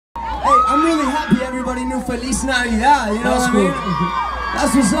I'm really happy everybody knew Feliz Navidad, you know what I mean?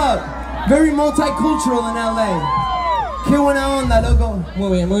 That's what's up. Very multicultural in LA. Qué buena onda, loco. Muy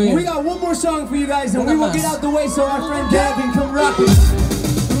bien, muy bien. We got one more song for you guys and we will get out the way so our friend Dad can come rock it.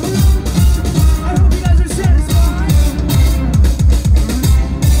 I hope you guys are satisfied.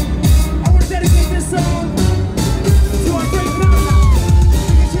 I want to dedicate this song to our great founder.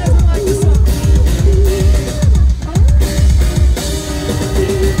 She doesn't like this song.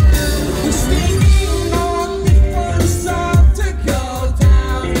 We're staying on before the sun to go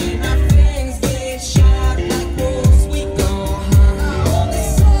down and our things get shot like wolves. We go high. All the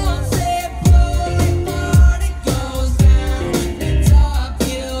songs they blow before it goes down. The top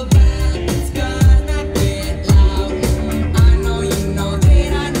till back, it's gonna get loud. I know you know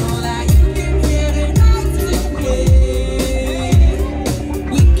that I know that you can hear the night to play.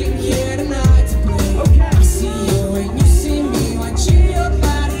 We can hear the night to play. I see you when you see me, watching your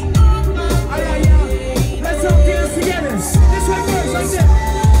body on my way. Let's all dance together. This way first, like this.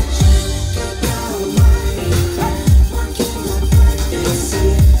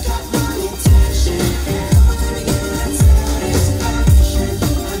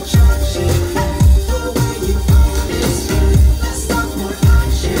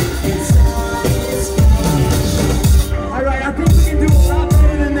 Alright, I think we can do a lot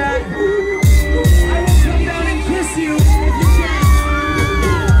better than that. I will come down and kiss you if you can.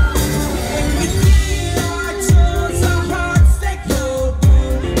 When we feel our toes, our hearts they go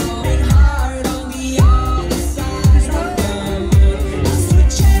boom, going hard on the other side of the moon. As we're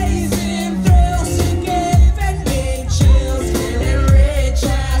chasing thrills, you gave and made chills, feeling rich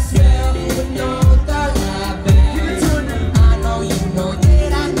as hell with no dollar back. I know you know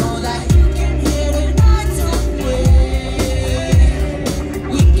that I know that you can hear the night to play.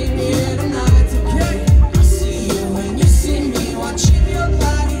 We can hear the night to play. I see you when you see me, watching your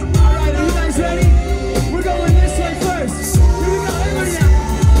body. Alright, are you guys ready? We're going this way first. Here we go, everybody now.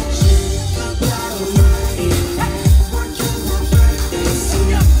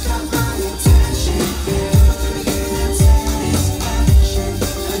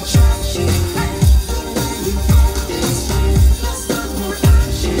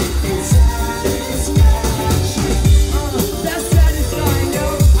 That's satisfying, yo.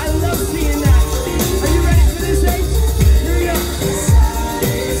 I love seeing that. Are you ready for this, Ace? Here we go.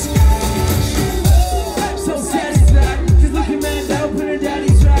 So satisfied. Just looking mad out, put her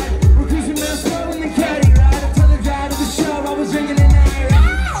daddy's ride. We're cruising man slow in the caddy ride. Until the drive to the show, I was drinking at night.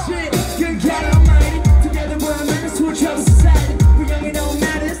 Shit, good God almighty. Together we're a menace to a troubled society. We're young, it don't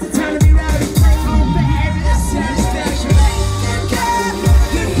matter. It's the time to be rowdy. Oh, baby, that's satisfaction.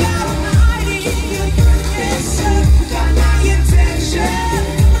 Good God almighty. Yes, sir. Got my attention.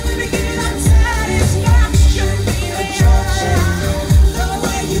 Let me get that satisfaction, baby. The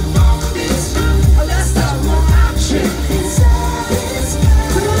way you want this, let's start more action.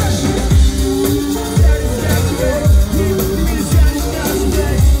 Come on. Satisfaction, baby. Give me the satisfaction,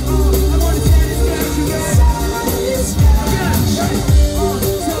 baby. I want the satisfaction, baby. Yeah.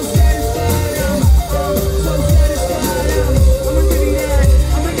 So satisfied, so satisfied. I'ma give you that.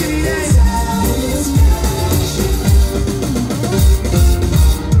 I'ma give you that.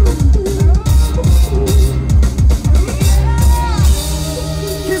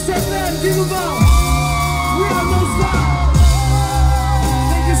 KIIISFM, Jingle Ball. We are no stop.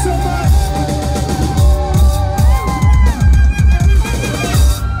 Thank you so much.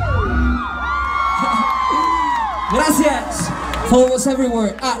 Gracias. Follow us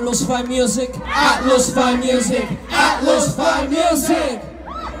everywhere at Los Five Music, at Los Five Music, at Los Five Music.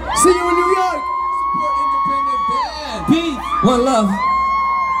 See you in New York. Support independent band. Peace. One love.